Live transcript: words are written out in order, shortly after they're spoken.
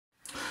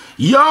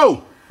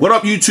Yo, what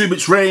up YouTube,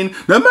 it's Rain,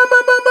 the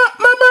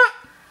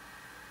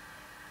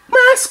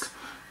mask,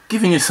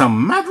 giving you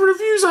some mad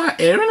reviews out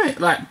here, innit?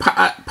 Like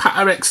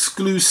Patter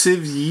exclusive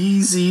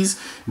Yeezys,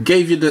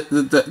 gave you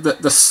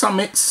the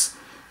summits,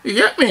 you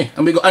get me?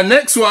 And we got a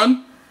next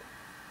one,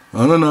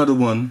 and another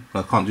one,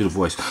 I can't do the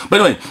voice.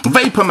 But anyway,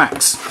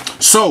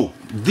 Vapormax. So,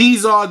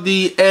 these are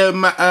the Air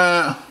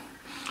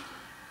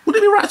would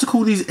it be right to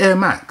call these Air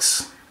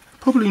Max?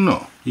 Probably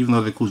not, even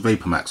though they're called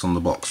Vapormax on the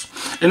box.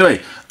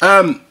 Anyway,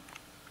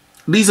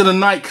 these are the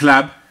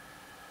Nightclub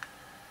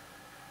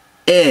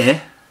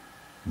Air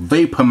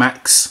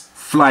Vapormax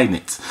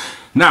Flyknit.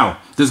 Now,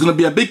 there's going to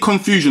be a big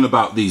confusion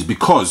about these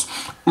because,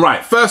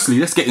 right, firstly,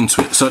 let's get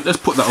into it. So let's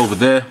put that over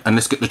there and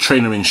let's get the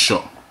trainer in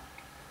shot.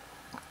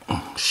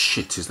 Oh,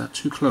 shit, is that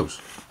too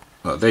close?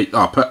 Oh, they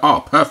are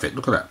perfect.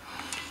 Look at that.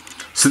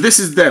 So this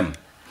is them.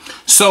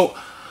 So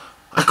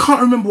I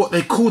can't remember what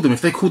they called them.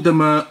 If they called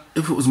them,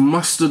 if it was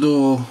mustard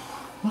or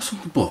what's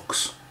on the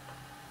box?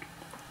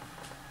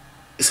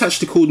 It's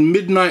actually called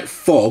Midnight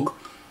Fog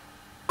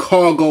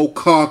Cargo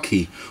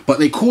Khaki, but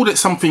they called it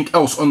something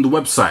else on the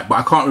website, but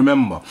I can't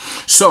remember.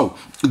 So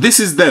this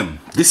is them.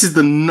 This is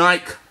the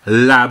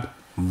Nightclub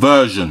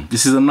version.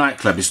 This is a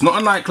Nightclub. It's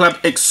not a Nightclub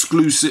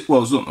exclusive.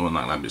 Well, it's not a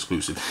Nightclub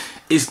exclusive.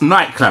 It's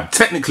Nightclub.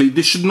 Technically,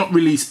 this should not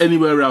release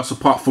anywhere else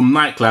apart from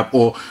Nightclub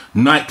or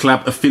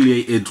Nightclub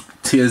affiliated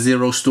tier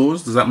 0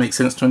 stores. Does that make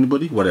sense to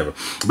anybody? Whatever.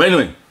 But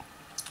anyway,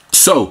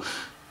 so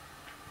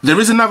there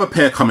is another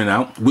pair coming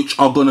out which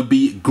are going to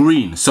be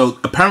green. So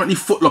apparently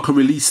Foot Locker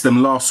released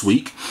them last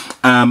week,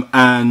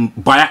 and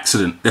by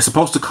accident they're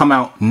supposed to come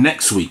out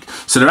next week.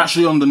 So they're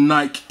actually on the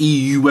Nike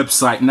EU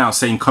website now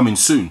saying coming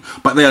soon,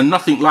 but they are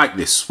nothing like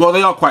this. Well,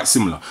 they are quite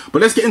similar,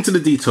 but let's get into the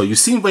detail. You've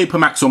seen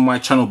Vapormax on my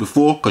channel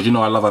before because you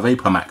know I love a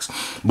Vapormax,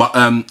 but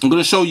I'm going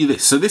to show you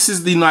this. So this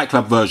is the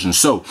Nightclub version.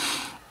 So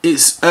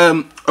it's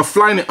a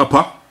Flyknit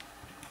upper.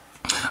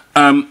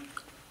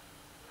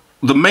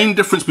 The main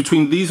difference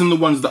between these and the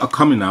ones that are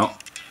coming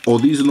out, or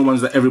these are the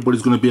ones that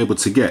everybody's going to be able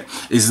to get,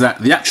 is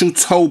that the actual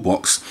toe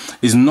box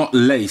is not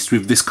laced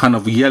with this kind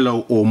of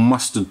yellow or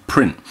mustard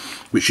print,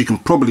 which you can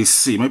probably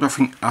see. Maybe I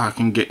think I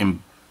can get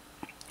in.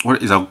 What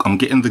it is, I'm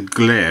getting the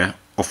glare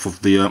off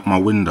of the my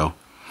window.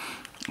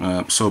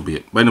 So be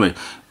it. But anyway,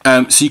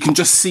 so you can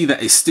just see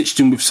that it's stitched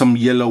in with some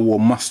yellow or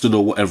mustard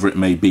or whatever it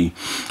may be.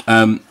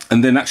 And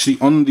then actually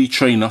on the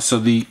trainer, so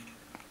the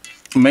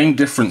main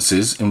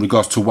differences in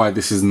regards to why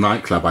this is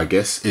Nightclub, I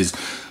guess, is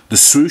the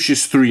swoosh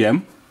is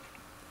 3M,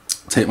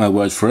 take my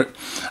word for it,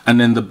 and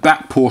then the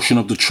back portion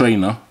of the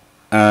trainer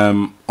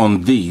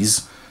on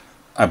these,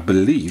 I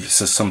believe,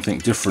 says something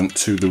different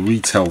to the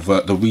retail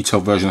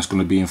version that's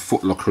going to be in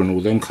Foot Locker and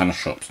all them kind of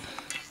shops.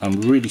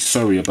 I'm really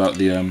sorry about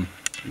the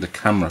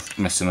camera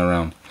messing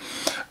around.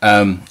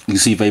 You can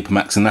see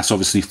Vapormax, and that's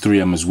obviously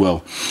 3M as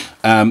well.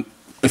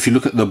 If you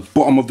look at the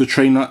bottom of the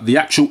trainer, the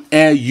actual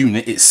air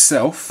unit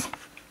itself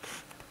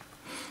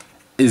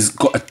is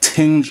got a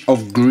tinge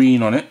of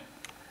green on it,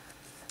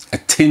 a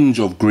tinge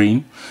of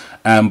green,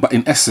 but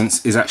in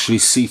essence is actually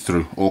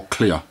see-through or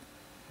clear.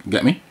 You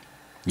get me?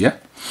 Yeah.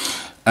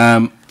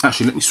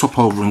 Actually, let me swap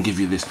over and give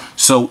you this.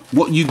 So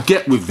what you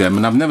get with them,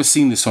 and I've never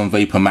seen this on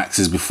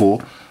Vapormaxes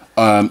before,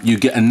 you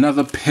get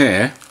another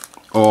pair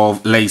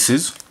of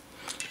laces.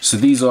 So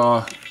these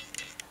are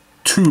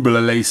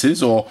tubular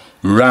laces or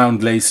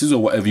round laces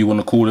or whatever you want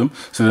to call them.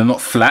 So they're not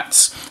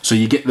flats. So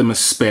you get them as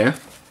spare.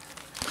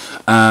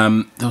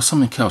 There was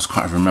something else,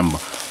 can't remember,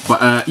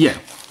 but yeah.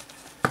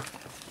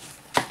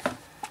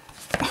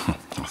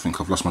 I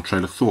think I've lost my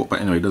train of thought,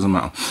 but anyway, it doesn't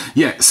matter.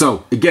 Yeah,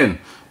 so again,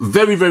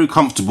 very, very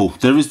comfortable.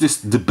 There is this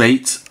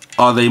debate: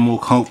 are they more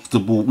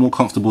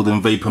comfortable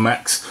than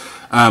Vapormax?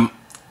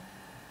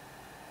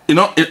 You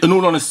know, in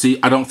all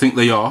honesty, I don't think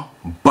they are,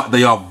 but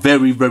they are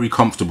very, very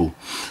comfortable,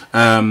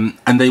 and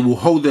they will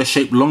hold their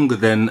shape longer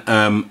than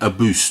a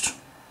Boost.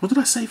 What did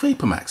I say?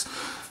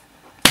 Vapormax.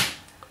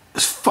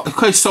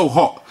 It's so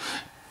hot.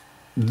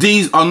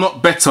 These are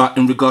not better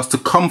in regards to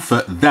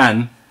comfort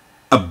than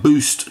a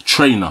Boost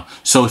trainer.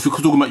 So if you're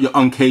talking about your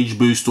uncaged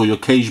Boost or your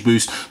cage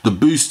Boost, the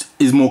Boost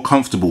is more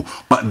comfortable,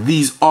 but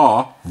these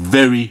are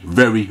very,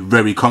 very,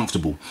 very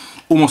comfortable.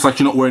 Almost like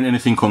you're not wearing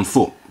anything on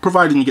foot,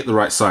 providing you get the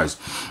right size.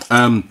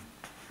 The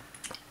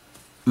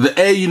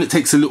air unit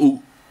takes a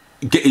little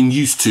getting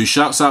used to.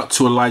 Shouts out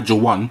to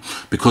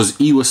Elijah1, because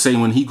he was saying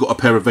when he got a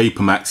pair of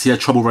Vapormax, he had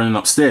trouble running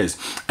upstairs.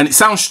 And it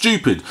sounds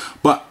stupid,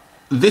 but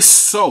this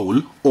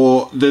sole,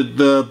 or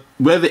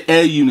where the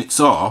air units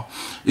are,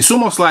 it's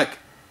almost like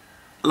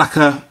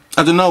a,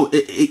 I don't know,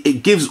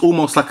 it gives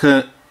almost like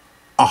a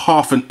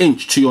half an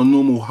inch to your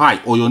normal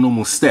height or your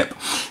normal step.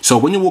 So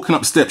when you're walking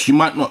up steps, you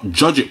might not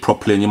judge it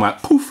properly and you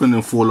might poof and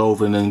then fall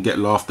over and then get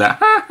laughed at.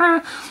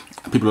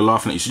 People are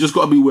laughing at you, so you just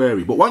got to be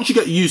wary. But once you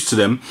get used to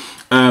them,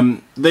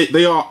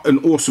 they are an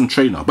awesome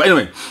trainer. But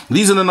anyway,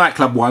 these are the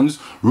Nightclub ones,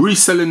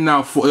 reselling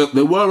now for,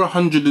 they were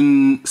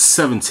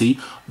 170,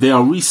 they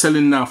are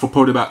reselling now for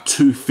probably about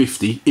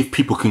 250 if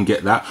people can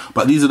get that.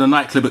 But these are the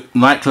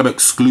Nightclub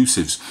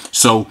exclusives,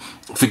 so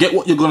forget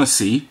what you're gonna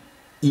see.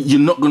 you're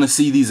not going to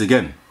see these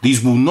again.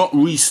 These will not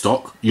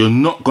restock. You're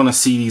not going to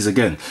see these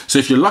again. So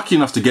if you're lucky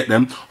enough to get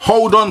them,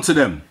 hold on to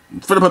them.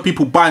 Fed up with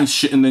people buying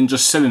shit and then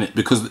just selling it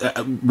because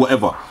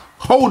whatever.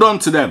 Hold on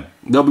to them.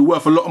 They'll be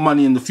worth a lot of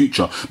money in the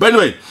future. But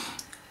anyway,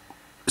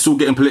 it's all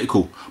getting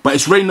political. But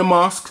it's Rain the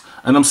Mask,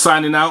 and I'm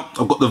signing out.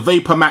 I've got the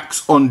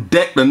Vapormax on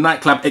deck, the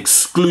nightclub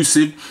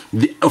exclusive.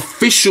 The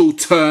official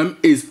term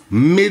is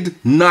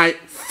Midnight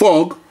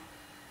Fog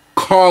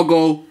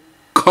Cargo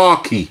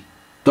Khaki.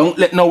 Don't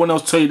let no one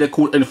else tell you they're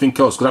called anything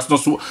else, because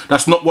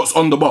that's not what's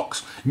on the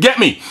box. Get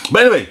me?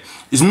 But anyway,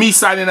 it's me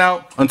signing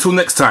out. Until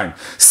next time.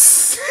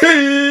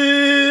 See